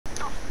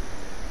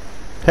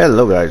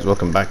Hello guys,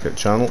 welcome back to the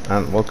channel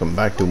and welcome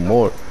back to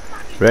more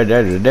Red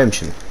Dead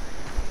Redemption.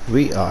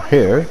 We are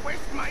here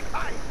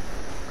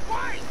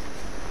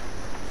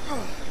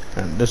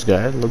and this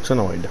guy looks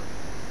annoyed.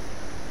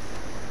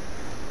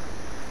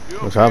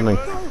 What's happening?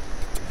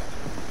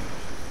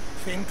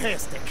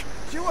 Fantastic.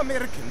 You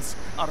Americans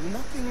are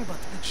nothing but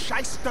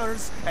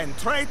shysters and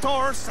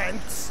traitors and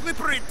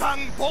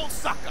slippery-tongued bull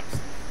suckers.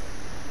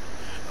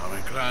 I'm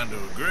inclined to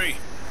agree.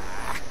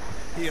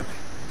 Here,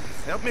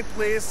 help me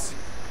please.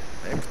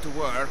 Back to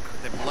work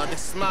with a bloody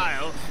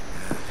smile.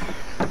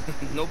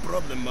 No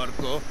problem,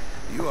 Marko.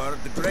 You are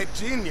the great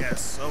genius,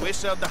 so we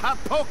shall the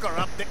hot poker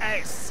up the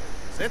ass.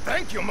 Say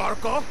thank you,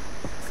 Marko.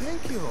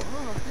 Thank you.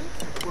 Oh,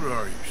 thank you. What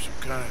are you, some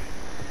kind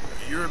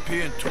of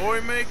European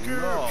toy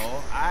maker?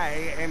 No,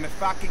 I am a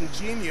fucking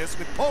genius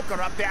with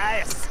poker up the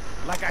ass,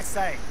 like I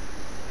say.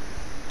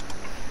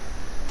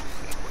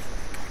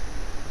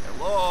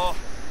 Hello?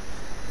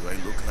 Do I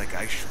look like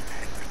I should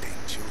entertain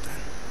children?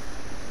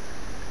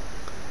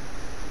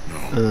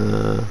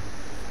 No.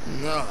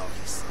 No,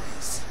 he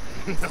says.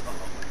 No.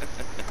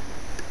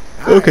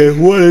 Okay,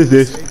 what is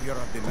this? Savior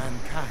of the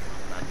mankind,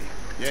 buddy.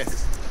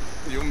 Yes,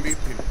 you meet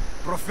him.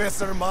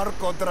 Professor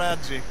Marko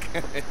Dragic.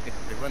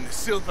 The one the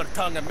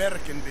silver-tongued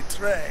American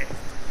betrayed.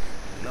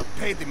 Not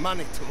pay the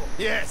money to.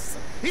 Yes,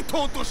 he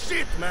told to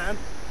shit, man.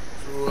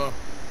 So,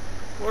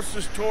 what's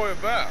this toy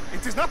about?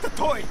 It is not a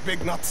toy,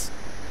 Big Nuts.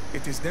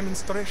 It is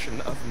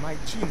demonstration of my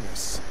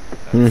genius.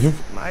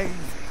 My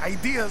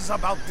ideas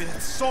about the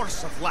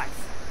source of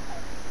life.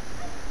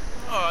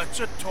 Oh, it's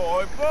a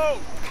toy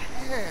boat.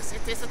 Yes,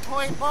 it is a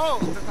toy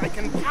boat that I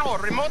can power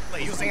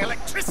remotely using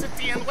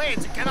electricity and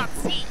waves you cannot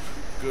see.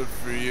 Good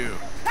for you.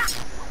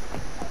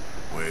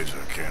 Ways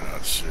I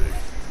cannot see.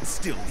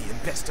 Still, the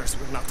investors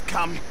will not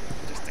come.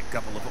 Just a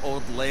couple of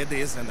old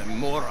ladies and a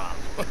moron.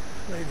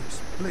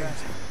 Ladies,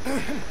 please.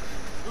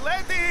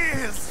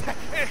 Ladies!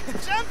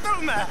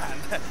 Gentlemen!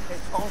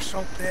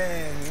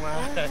 Enchanté.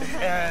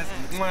 Yes,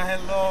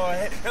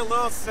 hello.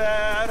 Hello,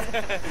 sir.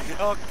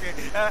 Okay.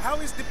 How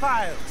is the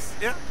piles?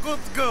 Yeah, good.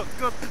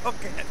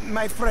 Okay,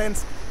 my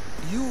friends,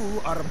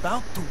 you are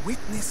about to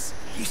witness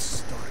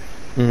history.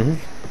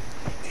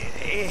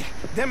 A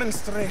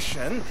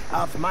demonstration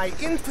of my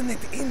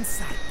infinite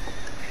insight.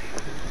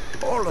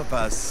 All of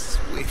us,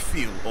 we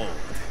feel old.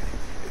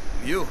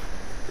 You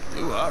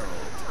are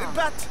old.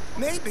 But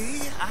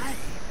maybe I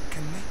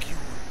can make you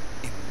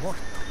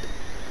immortal.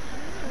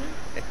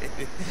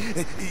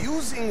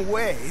 Using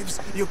waves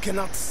you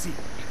cannot see.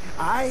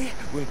 I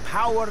will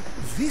power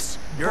this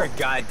You're a boat.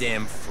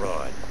 goddamn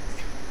fraud.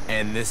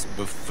 And this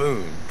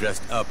buffoon,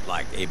 dressed up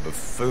like a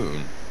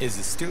buffoon, is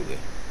a stoolie.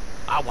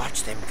 I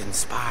watched them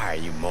conspire,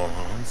 you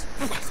morons.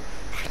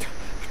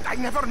 I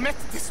never met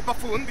this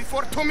buffoon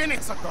before 2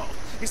 minutes ago.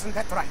 Isn't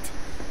that right?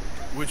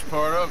 Which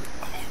part of it?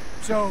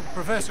 So,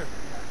 Professor,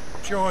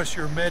 show us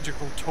your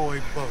magical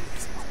toy boat.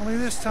 Only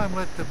this time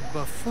let the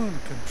buffoon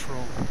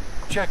control it.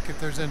 Check if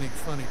there's any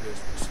funny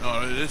business.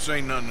 No, this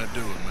ain't nothing to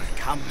do with me.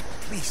 Come,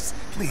 please.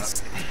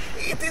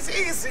 It is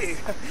easy.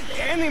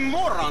 Any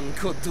moron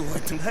could do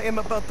it, and I am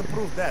about to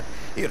prove that.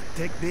 Here,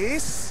 take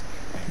this,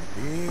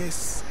 and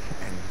this,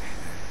 and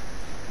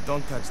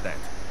don't touch that.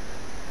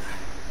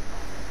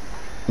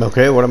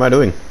 Okay, what am I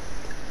doing?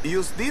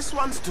 Use these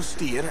ones to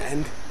steer,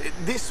 and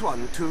this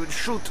one to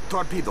shoot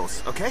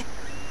torpedoes, okay?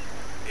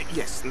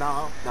 Yes,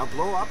 now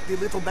blow up the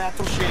little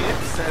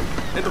battleships,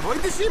 and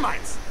avoid the sea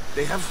mines.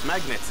 They have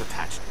magnets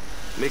attached,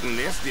 making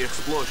nasty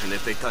explosion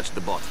if they touch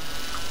the boat.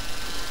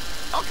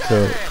 Okay!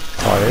 So,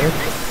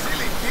 This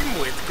silly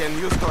dimwit can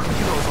use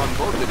torpedoes on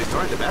board to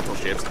destroy the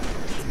battleships.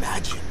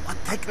 Imagine what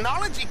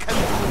technology can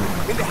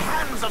do in the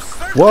hands of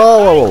certain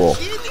Whoa.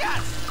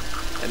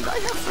 genius! And I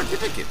have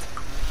certificate.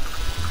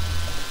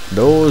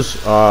 Those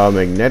are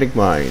magnetic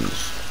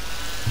mines.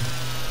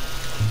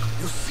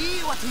 You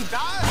see what he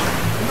does?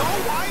 No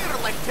wire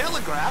like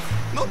telegraph,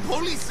 no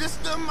pulley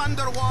system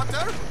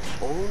underwater,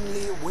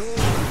 only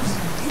waves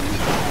in the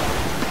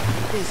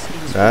air. This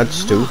is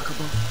That's too.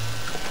 remarkable.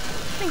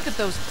 Think of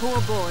those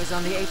poor boys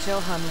on the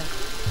H.L. Hunley.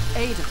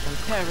 8 of them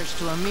perished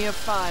to a mere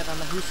 5 on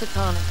the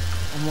Housatonic.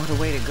 And what a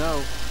way to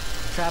go.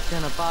 Trapped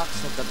in a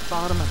box at the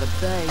bottom of the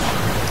bay.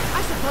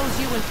 I suppose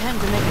you intend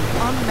to make an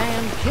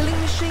unmanned killing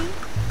machine?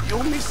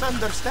 You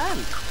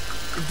misunderstand.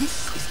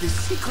 This is the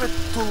secret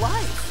to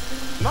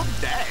life, not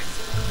death.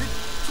 The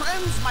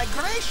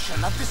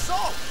transmigration of the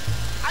soul.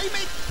 I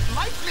make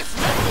lifeless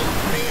metal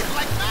breathe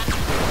like that.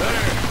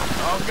 There,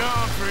 all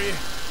gone for you.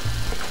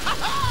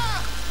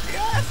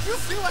 Yes, you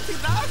see what he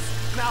does?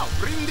 Now,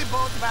 bring the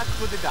boat back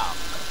to the dock.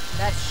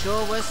 That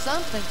sure was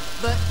something,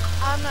 but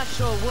I'm not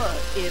sure what,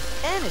 if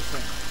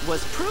anything,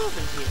 was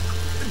proven here.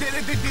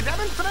 The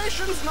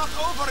demonstration's not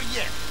over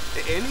yet.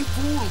 Any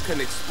fool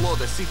can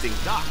explode a sitting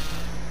dock.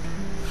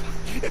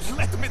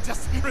 Let me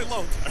just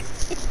reload.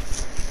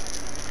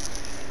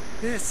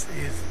 This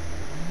is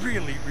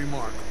really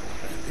remarkable.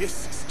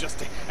 This is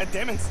just a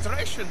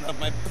demonstration of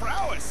my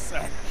prowess.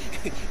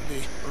 The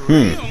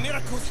real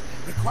miracles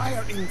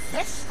require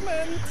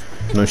investment.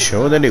 No,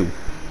 sure they do.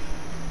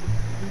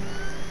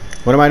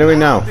 What am I doing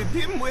now? The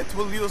dimwit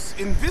will use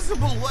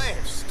invisible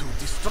waves to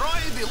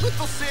destroy the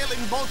little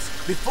sailing boats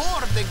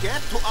before they get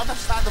to other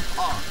side of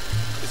pond.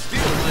 Still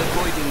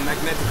avoiding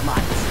magnetic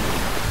mines.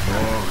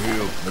 Oh,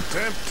 he'll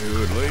attempt to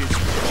at least.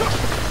 Sure,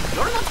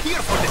 you're not here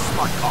for this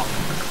smart talk.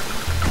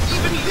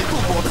 Even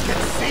little boats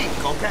can sink,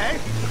 okay?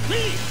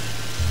 Please.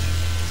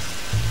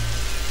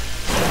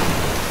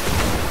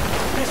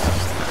 This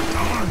is the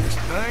darndest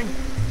thing.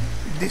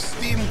 The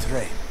steam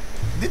train,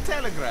 the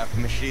telegraph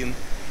machine,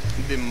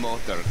 the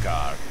motor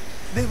car.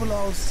 They will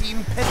all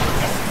seem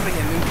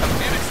pedestrian in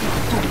comparison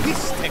to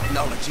this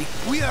technology.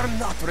 We are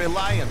not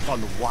reliant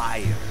on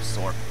wires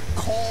or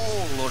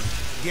coal or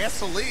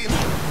gasoline.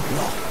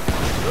 No.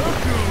 Look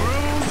who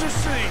rules the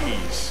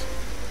seas.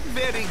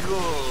 Very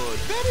good.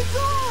 Very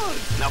good.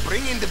 Now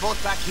bring in the boat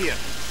back here.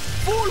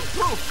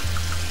 Foolproof.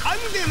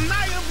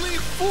 Undeniably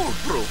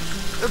foolproof.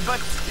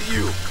 But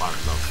you are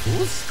not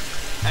fools.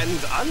 And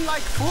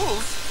unlike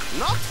fools,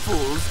 not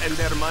fools and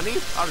their money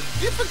are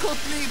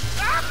difficultly...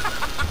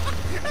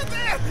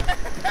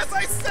 As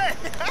I say,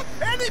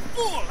 any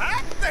fool,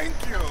 huh? Thank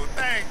you,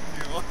 thank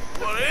you.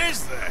 What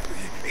is that?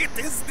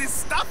 It is the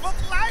stuff of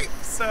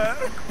life, sir.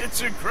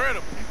 It's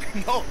incredible.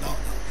 No.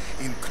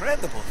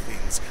 Incredible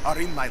things are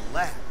in my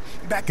lab,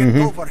 back at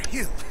Dover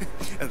Hill.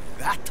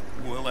 That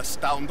will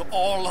astound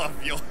all of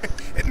you.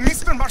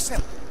 Mr.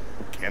 Marcel,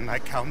 can I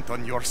count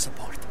on your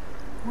support?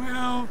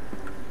 Well,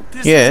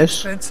 this Yes.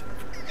 is expensive.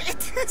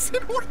 It is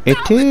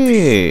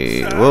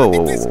immortality. It is. sir.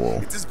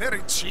 Whoa. It is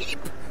very cheap.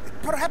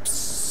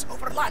 Perhaps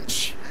over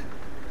lunch.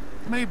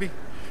 Maybe.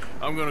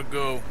 I'm gonna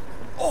go.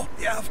 Oh,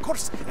 yeah, of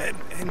course.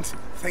 And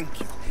thank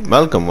you.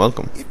 Welcome,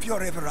 welcome. If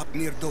you're ever up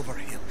near Dover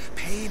Hill,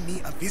 pay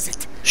me a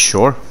visit.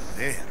 Sure,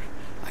 There,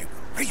 I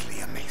will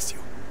really amaze you.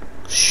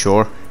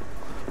 sure.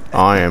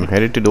 I am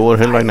headed to Dover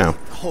Hill right now.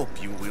 I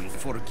hope you will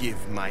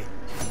forgive my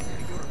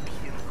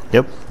European.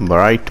 Yep,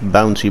 bright,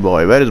 bouncy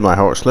boy. Where is my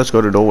horse? Let's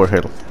go to Dover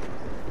Hill.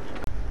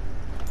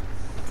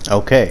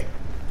 Okay,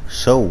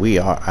 so we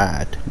are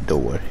at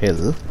Dover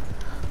Hill,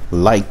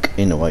 like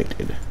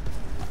invited.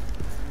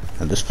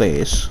 And this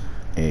place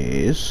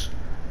is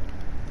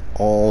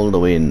all the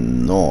way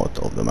north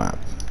of the map.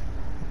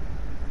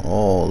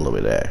 All the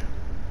way there.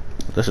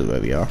 This is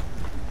where we are.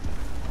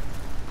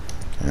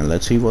 And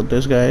let's see what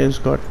this guy has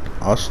got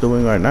us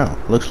doing right now.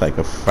 Looks like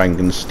a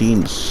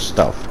Frankenstein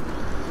stuff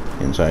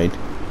inside.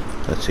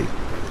 Let's see.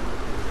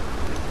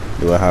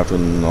 Do I have to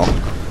knock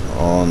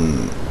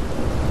on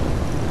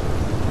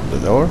the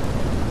door?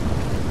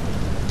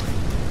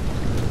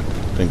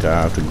 I think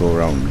I have to go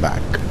around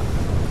back.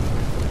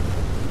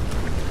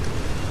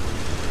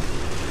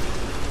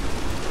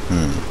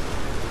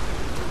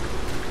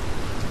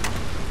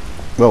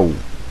 Whoa.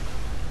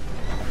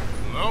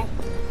 Hello?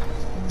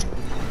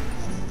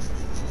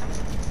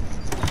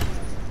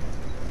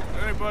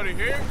 Anybody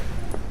here?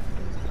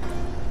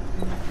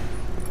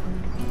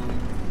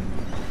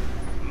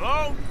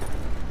 Hello?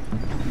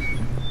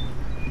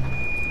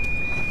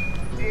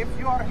 If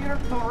you are here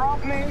to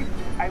rob me,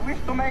 I wish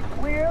to make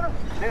clear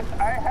that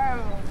I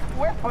have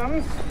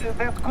weapons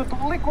that could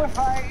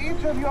liquefy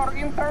each of your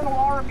internal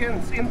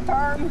organs in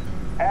turn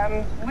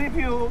and leave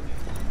you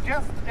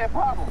just a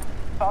puddle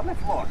on the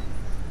floor.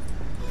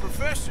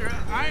 Professor,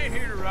 I ain't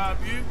here to rob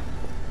you.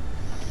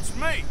 It's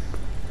me.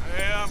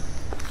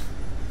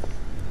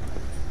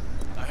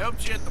 I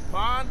helped you at the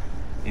pond.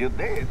 You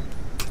did?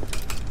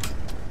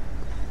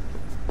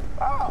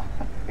 Oh,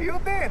 you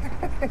did.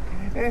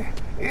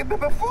 The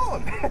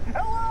buffoon.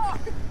 Hello.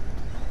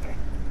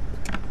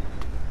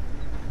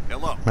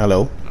 Hello.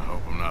 Hello. I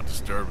hope I'm not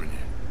disturbing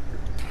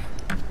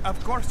you.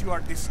 Of course you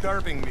are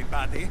disturbing me,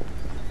 buddy.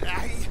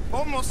 I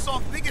almost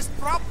solved biggest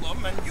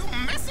problem and you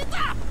mess it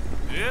up.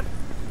 Did?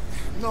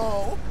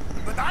 No,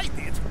 but I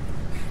did.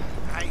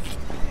 I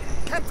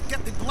can't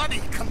get the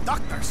bloody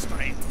conductor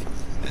straight.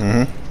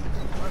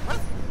 What?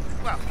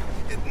 Well,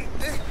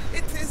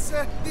 it is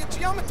the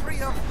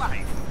geometry of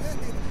life,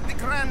 the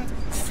grand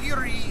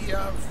theory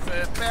of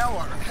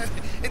power.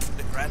 It's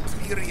the grand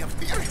theory of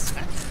theories.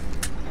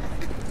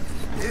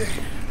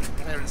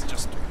 There is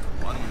just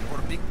one more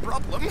big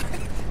problem.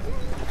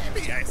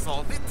 Maybe I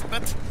solve it,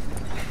 but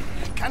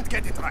I can't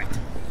get it right.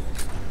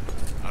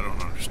 I don't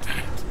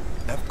understand.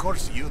 Of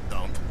course you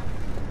don't.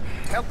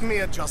 Help me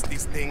adjust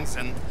these things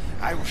and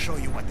I will show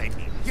you what I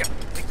mean. Here,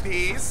 take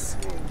these.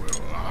 Oh,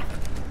 well,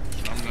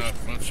 I'm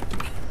not much of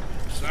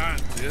a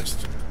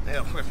scientist.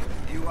 Well,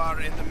 you are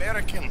an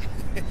American.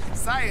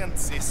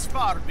 Science is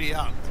far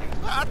beyond.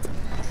 But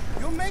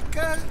you make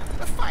a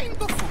fine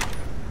buffoon.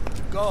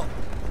 Go.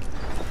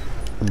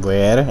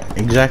 Where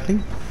exactly?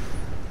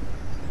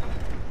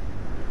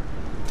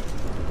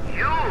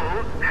 You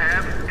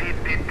have the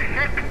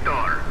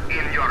detector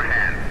in your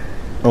hand.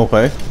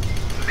 Okay.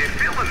 The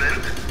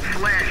filament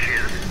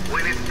flashes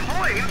when it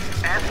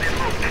points at the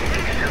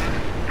location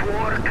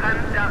for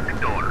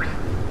conductors.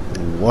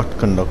 What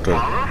conductor?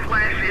 Follow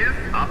flashes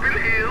up in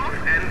hills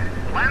and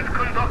plant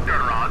conductor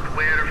rods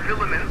where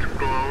filament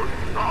goes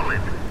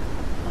solid.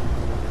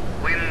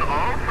 When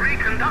all three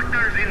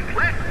conductors in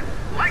place,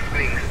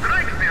 lightning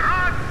strikes the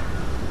rods.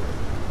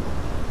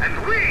 and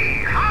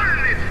we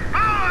harness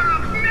power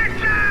of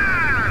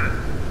nature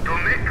to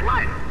make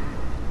life.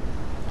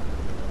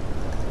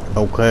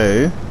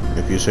 Okay,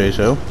 if you say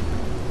so.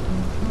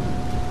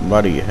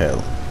 Bloody hell.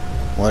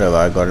 What have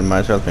I gotten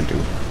myself into?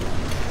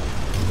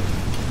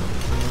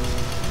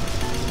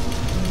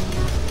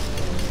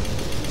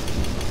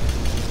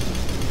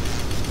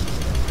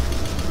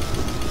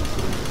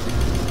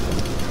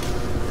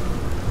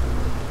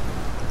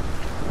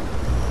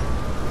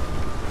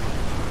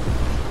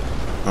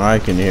 I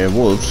can hear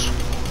wolves.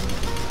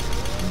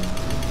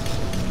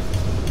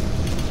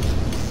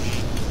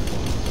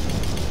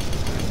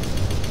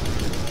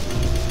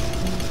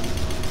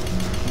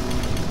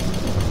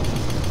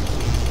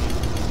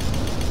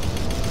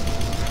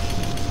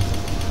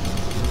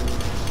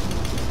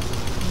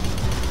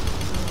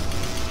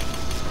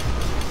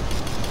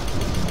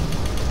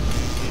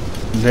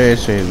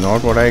 This is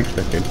not what I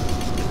expected.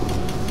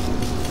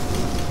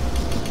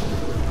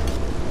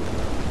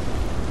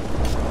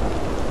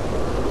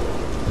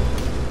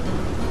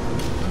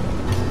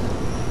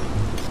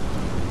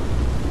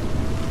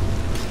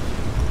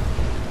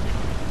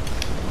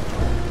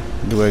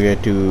 Do I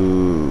get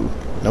to...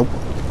 Nope.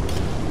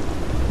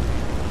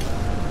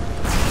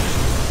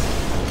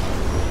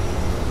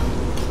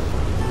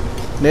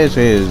 This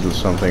is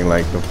something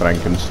like the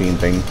Frankenstein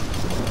thing.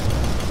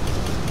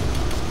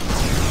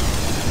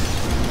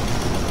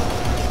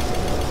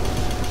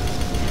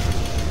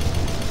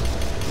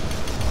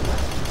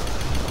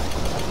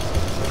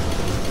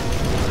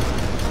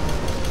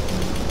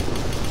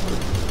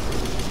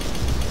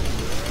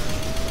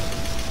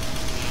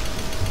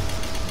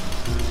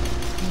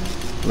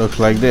 Looks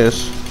like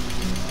this.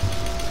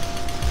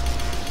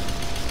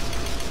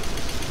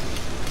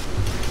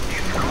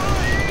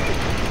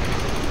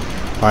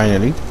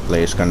 Finally,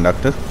 place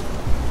conductor.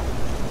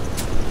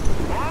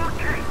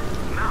 Okay,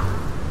 now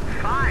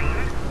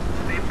find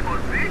the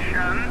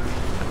position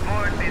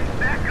for the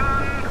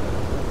second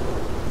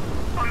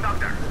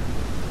conductor.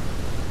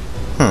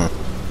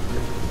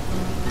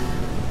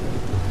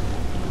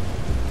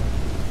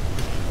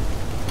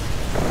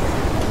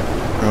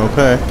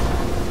 Okay.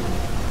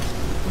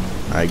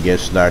 I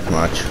guess that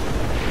much.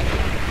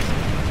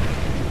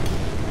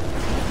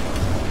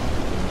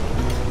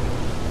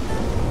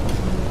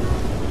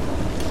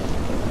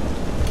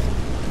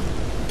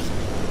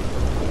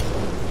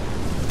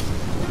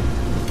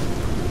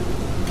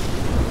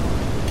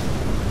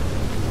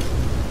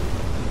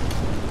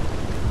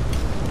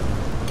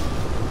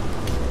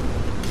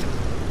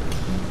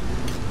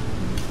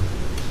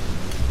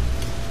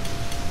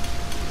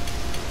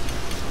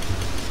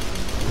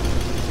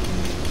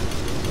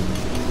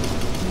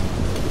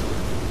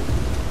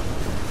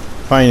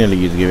 Finally,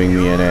 he's giving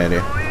me an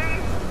area.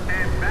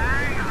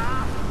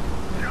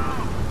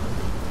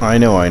 I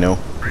know. Remember,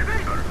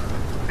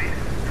 this is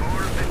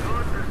for the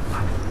good of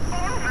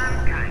all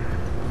mankind.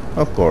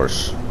 Of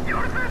course.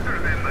 You're better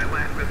than my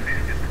last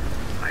assistant.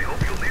 I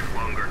hope you live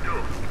longer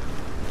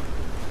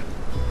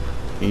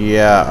too.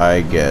 Yeah,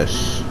 I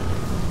guess.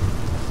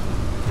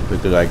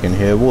 Because I can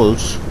hear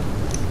wolves.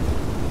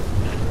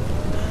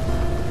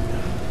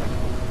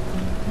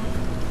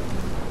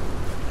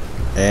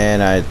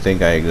 And I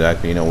think I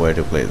exactly know where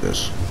to play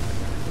this.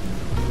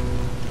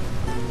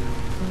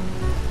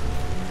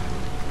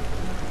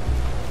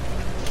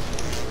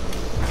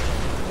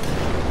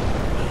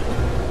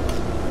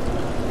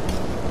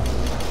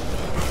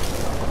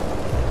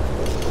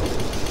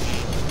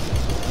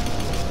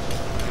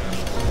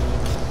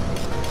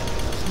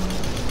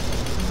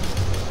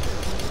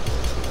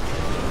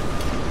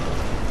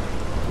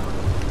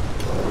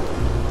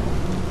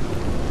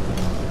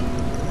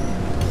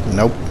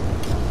 Nope.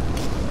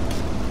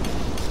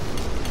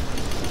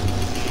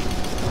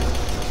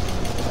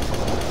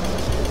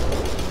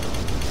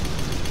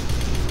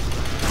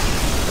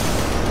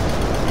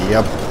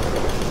 Yep.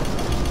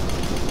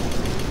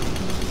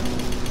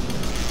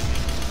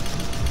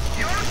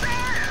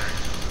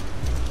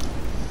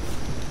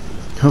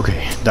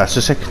 Okay, that's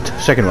the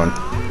second one. And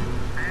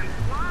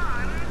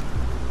one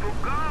to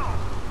go.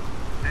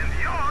 And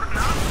you're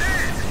not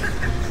dead.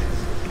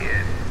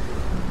 Yes.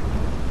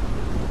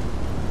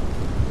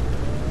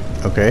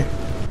 Okay.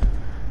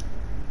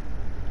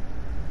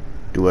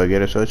 Do I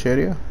get a search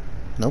area?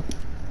 Nope.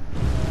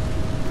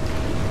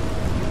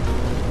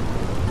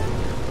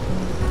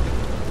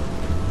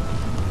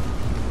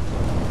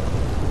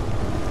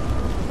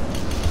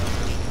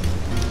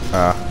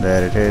 Ah,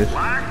 there it is.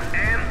 Life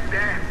and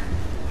death.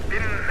 The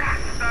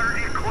master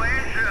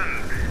equation.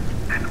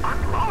 And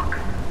unlock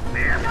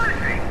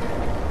everything.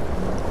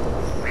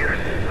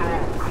 We're so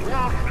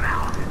close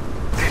now.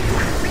 Can you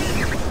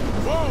feel it?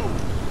 Whoa!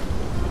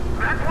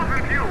 That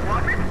wasn't you,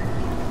 was it?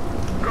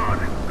 Good,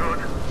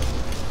 good.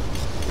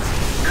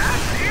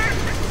 That's it!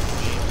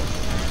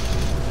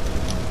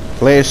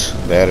 Place.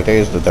 There it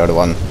is, the third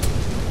one.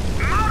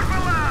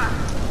 Marvelous!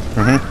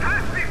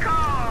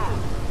 Fantastical!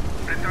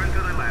 Return to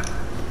the lab.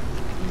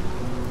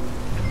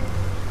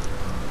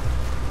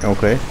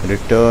 Okay,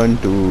 return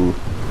to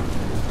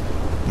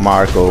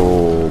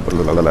Marko.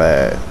 Blah, blah, blah,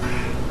 blah.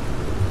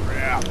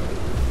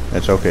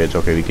 It's okay,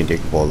 we can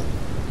take the ball.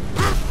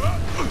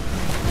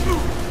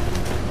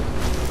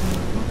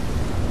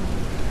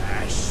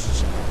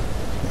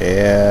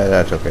 Yeah,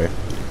 that's okay.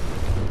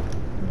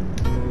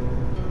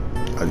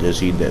 I'll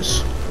just eat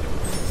this.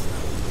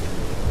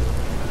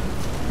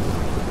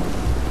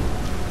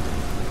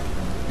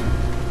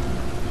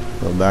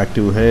 Go back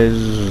to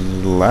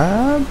his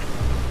lab?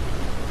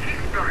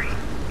 History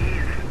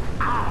is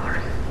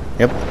ours.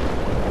 Yep. A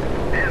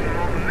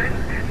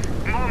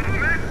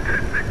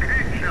momentous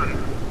occasion.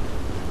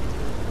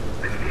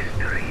 The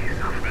mysteries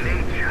of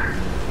nature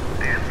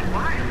and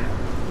life.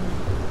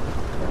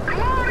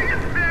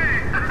 Glorious day!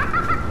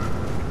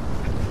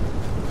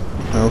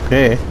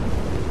 Okay.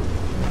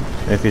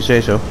 If you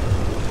say so.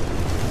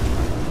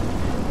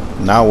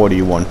 Now what do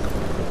you want?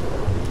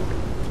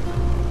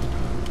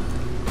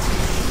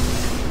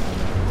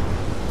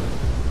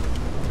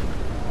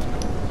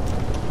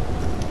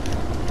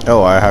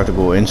 Oh, I have to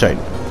go inside.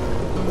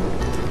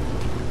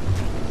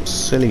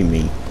 Silly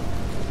me.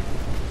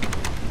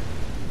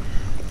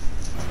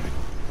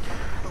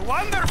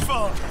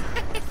 Wonderful!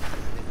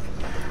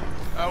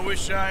 I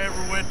wish I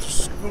ever went to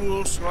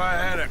school so I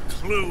had a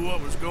clue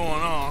what was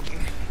going on.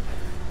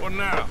 What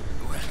now?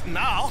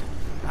 Now,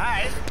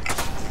 I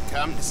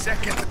become the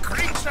second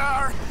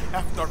creature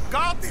after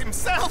God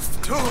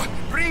himself to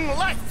bring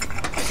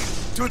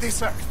life to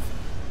this earth.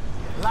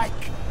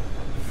 Like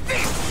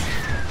this!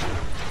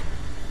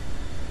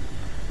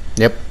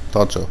 Yep,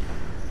 thought so.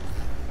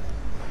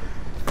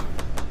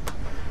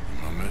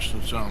 Am I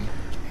missing something?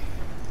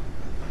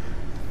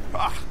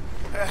 Ah,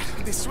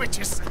 the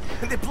switches.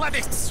 The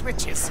bloody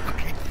switches.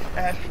 Okay.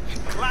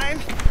 Climb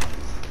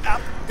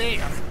up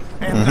there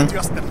and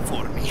adjust them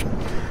for me.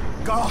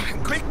 Go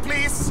quick,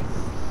 please.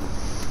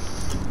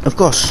 Of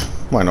course,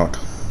 why not?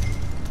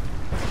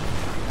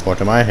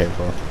 What am I here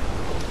for?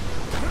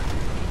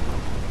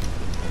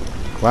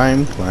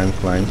 Climb, climb,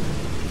 climb.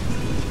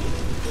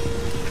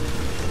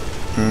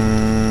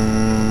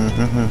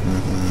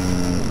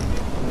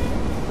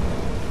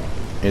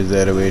 Is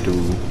there a way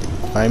to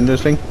climb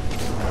this thing?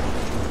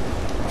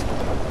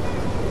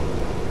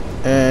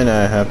 And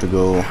I have to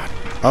go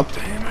up.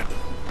 Damn it.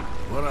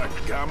 What I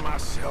got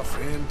myself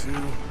into.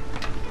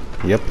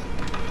 Yep.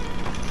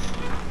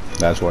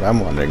 That's what I'm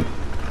wondering.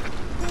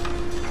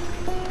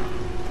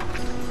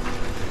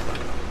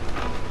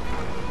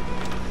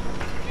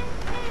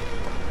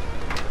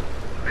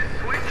 The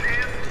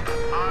switches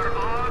are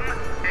on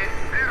a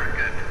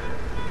circuit.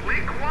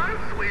 Flick one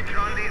switch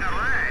on the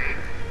array,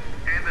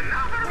 and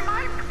another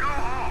might go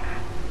off.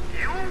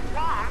 You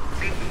want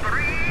the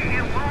 3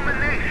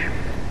 illumination.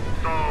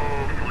 So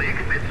flick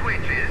the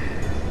switches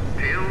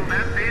till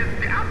that is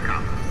the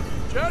outcome.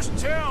 Just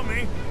tell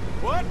me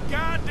what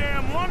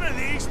goddamn one of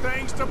these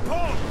things to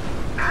pull.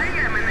 I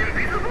am an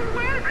invisible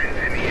web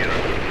engineer,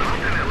 not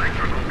an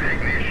electrical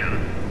technician.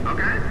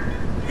 Okay?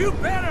 You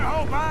better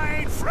hope I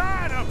ain't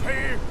fried up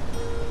here.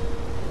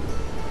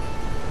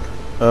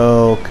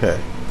 Okay.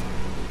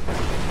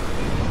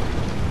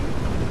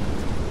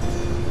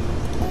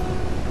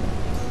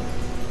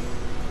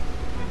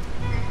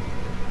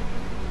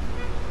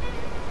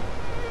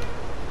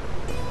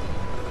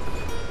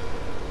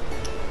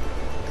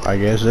 I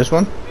guess this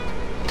one?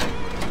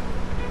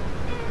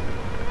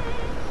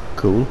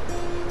 Cool.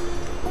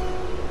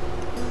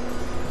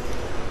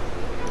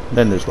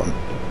 Then this one.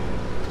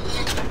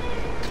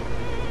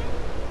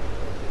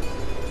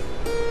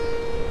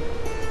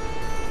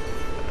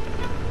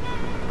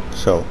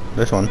 So,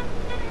 this one.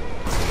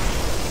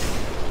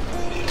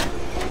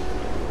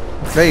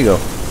 There you go.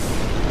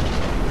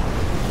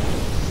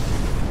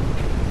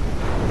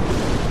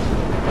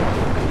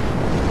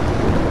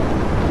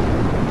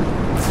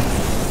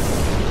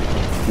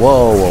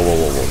 Whoa, whoa, whoa,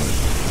 whoa, whoa.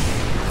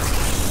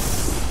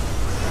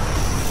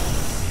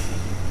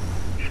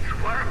 It's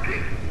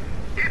working.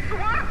 It's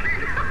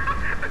working.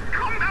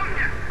 Come down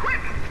here,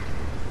 quick.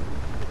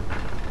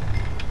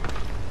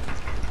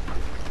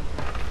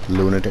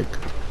 Lunatic.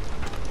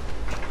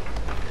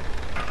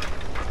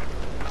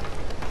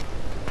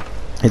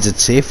 Is it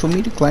safe for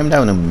me to climb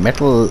down a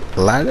metal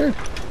ladder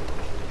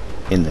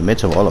in the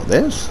midst of all of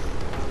this?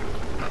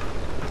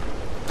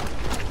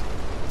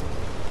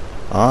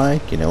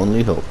 I can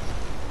only hope.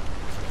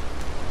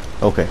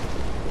 Okay,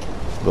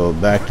 go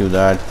back to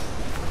that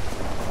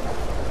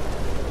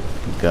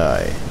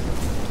guy.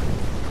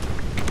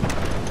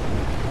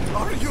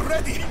 Are you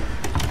ready?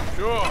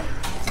 Sure.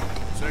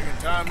 Second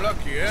time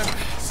lucky, eh?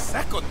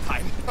 Second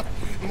time.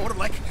 More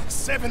like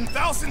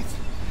 7,000.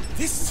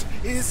 This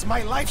is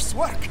my life's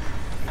work.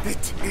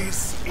 It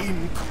is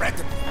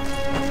incredible.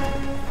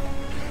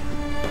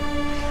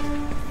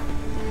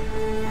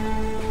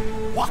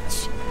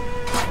 Watch.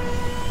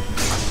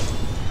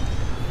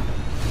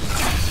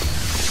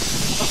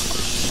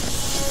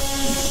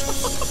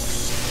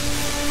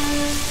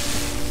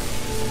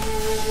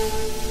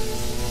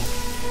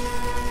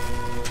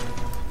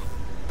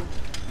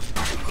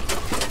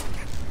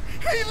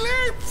 He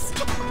lives!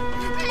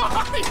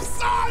 My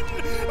son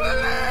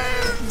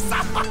lives!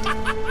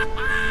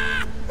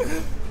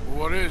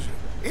 What is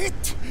it?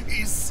 It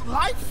is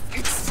life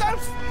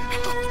itself.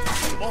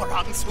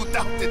 Morons who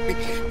doubted me.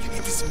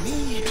 It was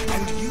me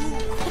and you.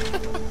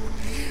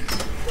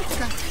 Look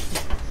at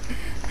him.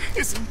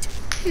 Isn't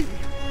he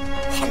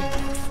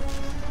wonderful?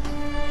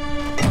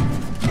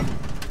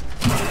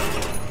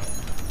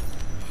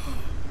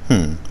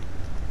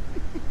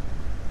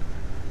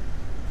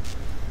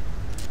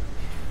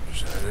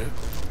 Is that it?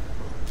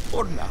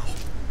 For now.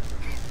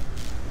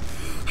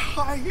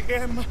 I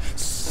am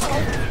so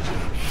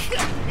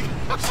happy.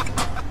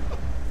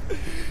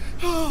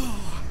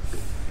 Oh,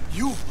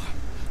 you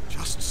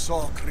just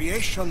saw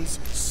creation's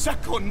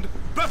second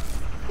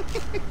birth.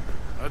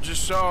 I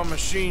just saw a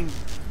machine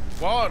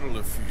waddle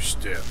a few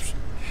steps.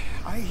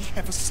 I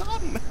have a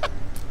son.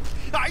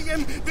 I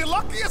am the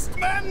luckiest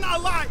man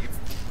alive.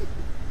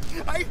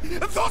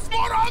 Those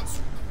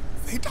morons,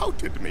 they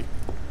doubted me.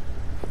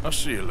 I'll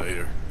see you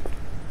later.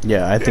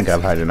 Yeah, I think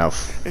I've had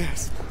enough.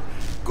 Yes.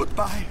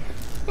 Goodbye.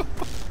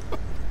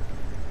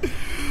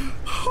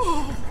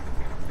 Oh.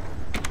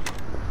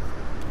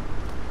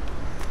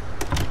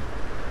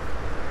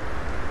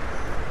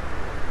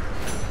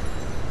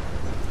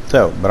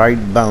 So, bright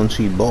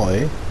bouncy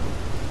boy.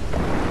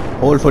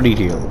 Hold for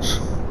details.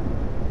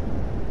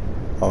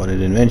 Our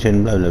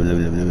invention, blah blah blah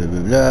blah blah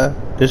blah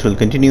blah. This will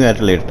continue at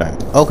a later time.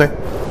 Okay.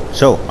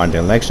 So,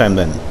 until next time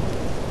then.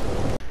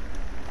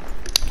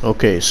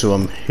 Okay, so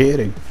I'm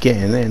here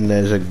again and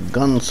there's a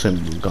gun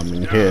symbol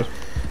coming here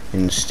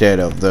instead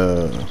of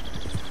the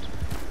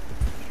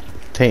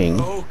thing.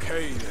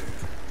 Okay then.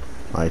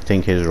 I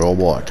think his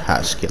robot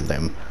has killed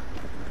him.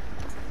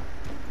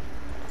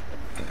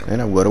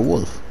 And I've got a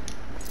wolf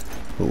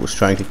who was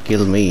trying to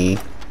kill me,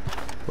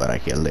 but I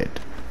killed it.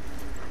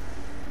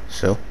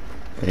 So,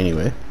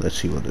 anyway, let's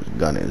see what this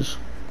gun is.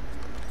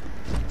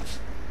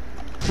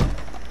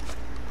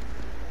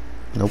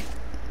 Nope.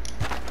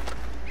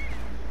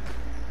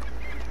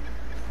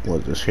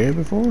 Was this here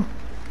before?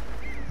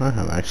 I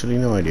have actually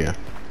no idea.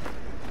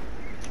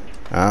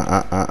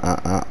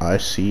 I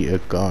see a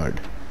guard.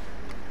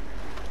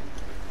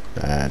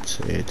 That's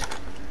it.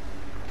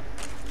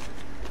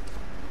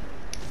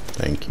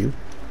 Thank you.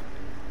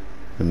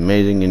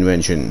 Amazing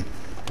invention.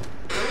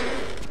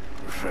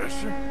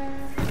 Professor,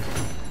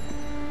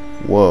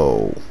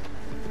 Whoa.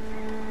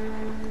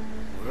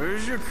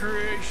 where's your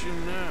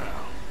creation now?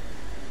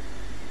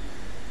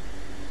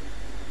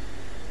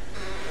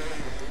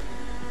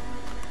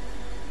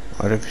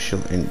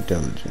 Artificial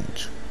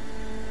intelligence.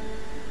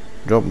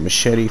 Drop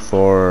machete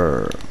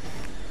for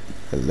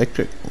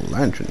electric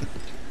lantern.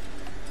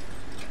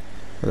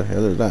 What the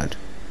hell is that?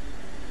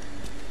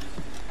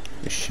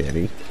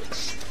 Machete.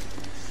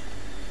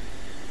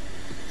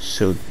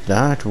 So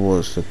that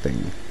was the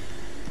thing.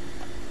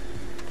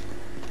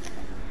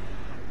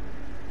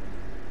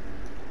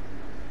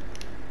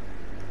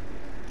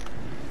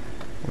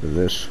 What is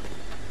this?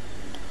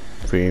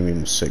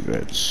 Premium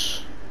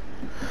cigarettes.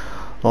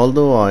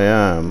 Although I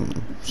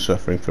am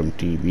suffering from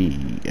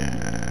TB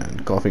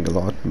and coughing a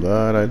lot,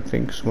 but I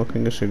think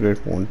smoking a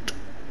cigarette won't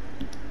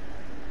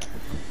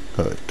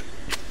hurt.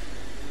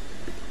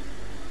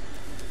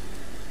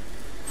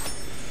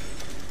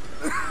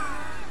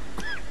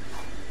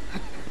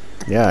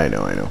 Yeah, I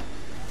know.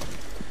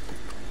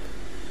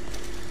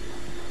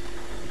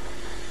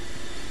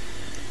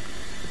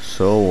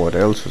 So what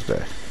else is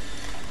there?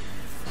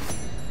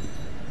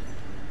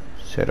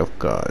 Set of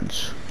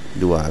cards.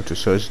 Do I have to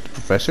search the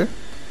professor?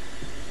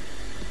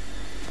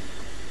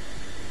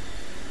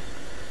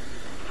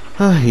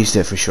 He's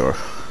there for sure.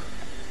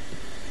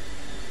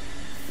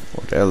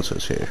 What else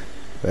is here?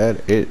 Where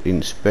is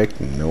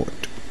inspect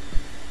note?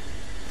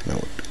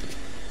 Note.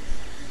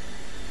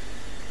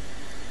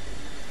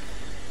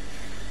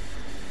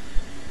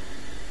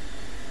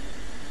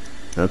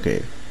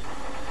 Okay.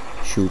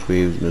 Shoot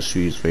waves,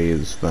 mysteries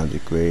waves,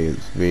 magic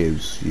waves,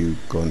 waves you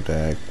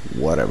contact,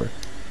 whatever.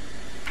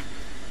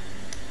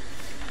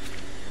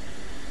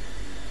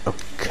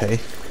 Okay.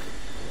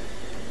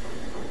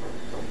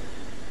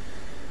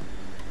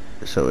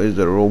 So is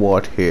the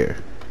robot here?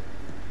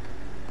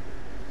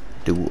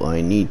 Do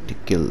I need to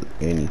kill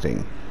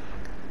anything?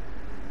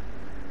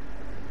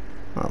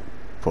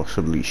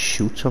 Possibly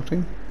shoot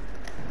something?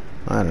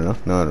 I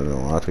don't know.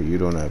 No, Arthur, you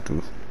don't have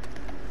to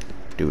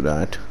do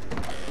that.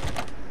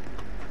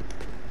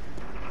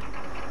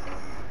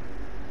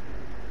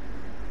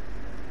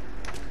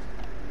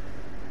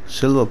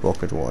 Silver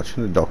pocket watch,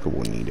 and the doctor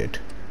won't need it.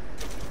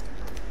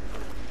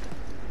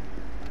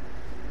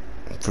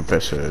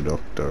 Professor,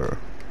 doctor,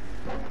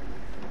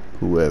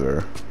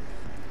 whoever,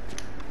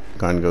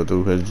 can't go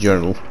through his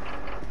journal.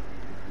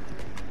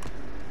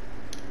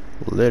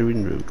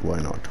 Lervin route, why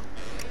not?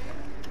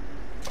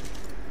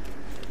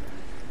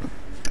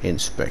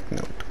 Inspect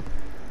note.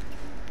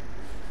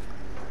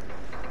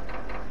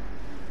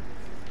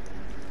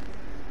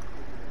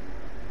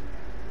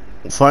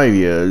 "5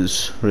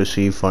 years,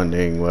 receive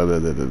funding, blah, blah,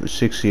 blah, blah,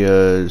 6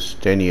 years,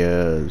 10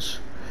 years,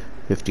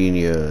 15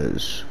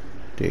 years,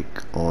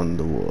 take on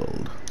the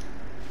world.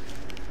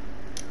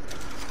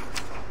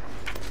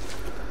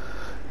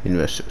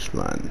 Investors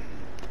plan.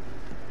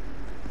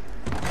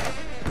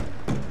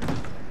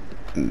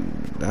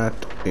 That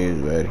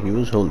is where he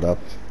was holed up.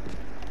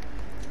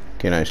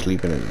 Can I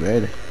sleep in his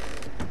bed?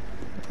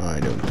 I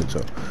don't think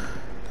so.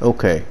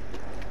 Okay.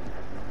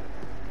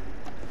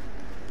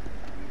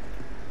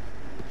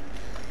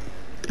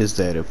 Is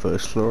there a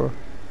first floor?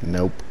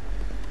 Nope.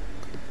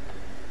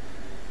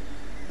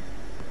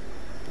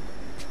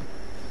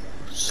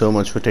 So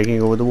much for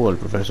taking over the world,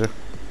 Professor.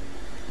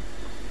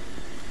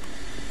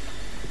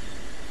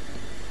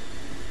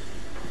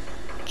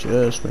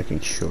 Just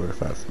making sure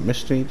if I've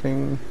missed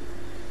anything.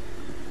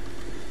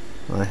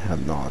 I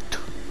have not.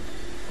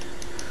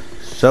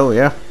 So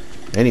yeah,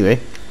 anyway,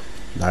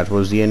 that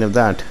was the end of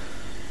that.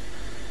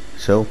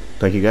 So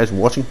thank you guys for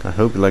watching. I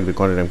hope you like the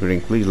content I'm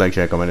creating. Please like,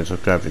 share, comment and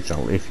subscribe to the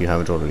channel if you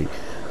haven't already.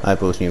 I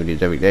post new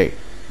videos every day,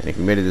 and if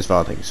you made it this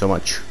far, thank you so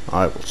much.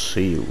 I will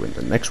see you in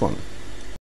the next one.